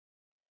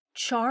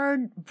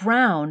Charred,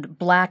 Browned,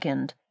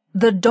 Blackened,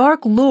 The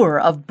Dark Lure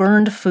of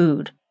Burned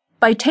Food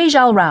by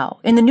Tejal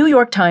in the New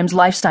York Times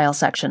Lifestyle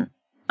section.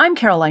 I'm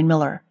Caroline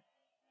Miller.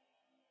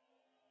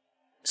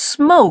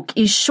 Smoke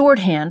is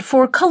shorthand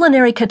for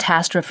culinary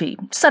catastrophe,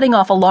 setting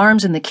off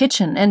alarms in the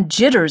kitchen and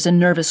jitters in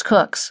nervous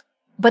cooks.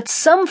 But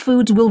some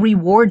foods will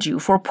reward you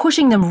for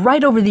pushing them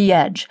right over the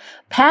edge,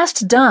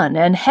 past done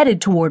and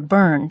headed toward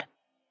burned.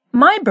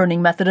 My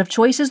burning method of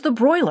choice is the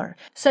broiler,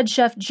 said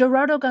Chef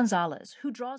Gerardo Gonzalez, who draws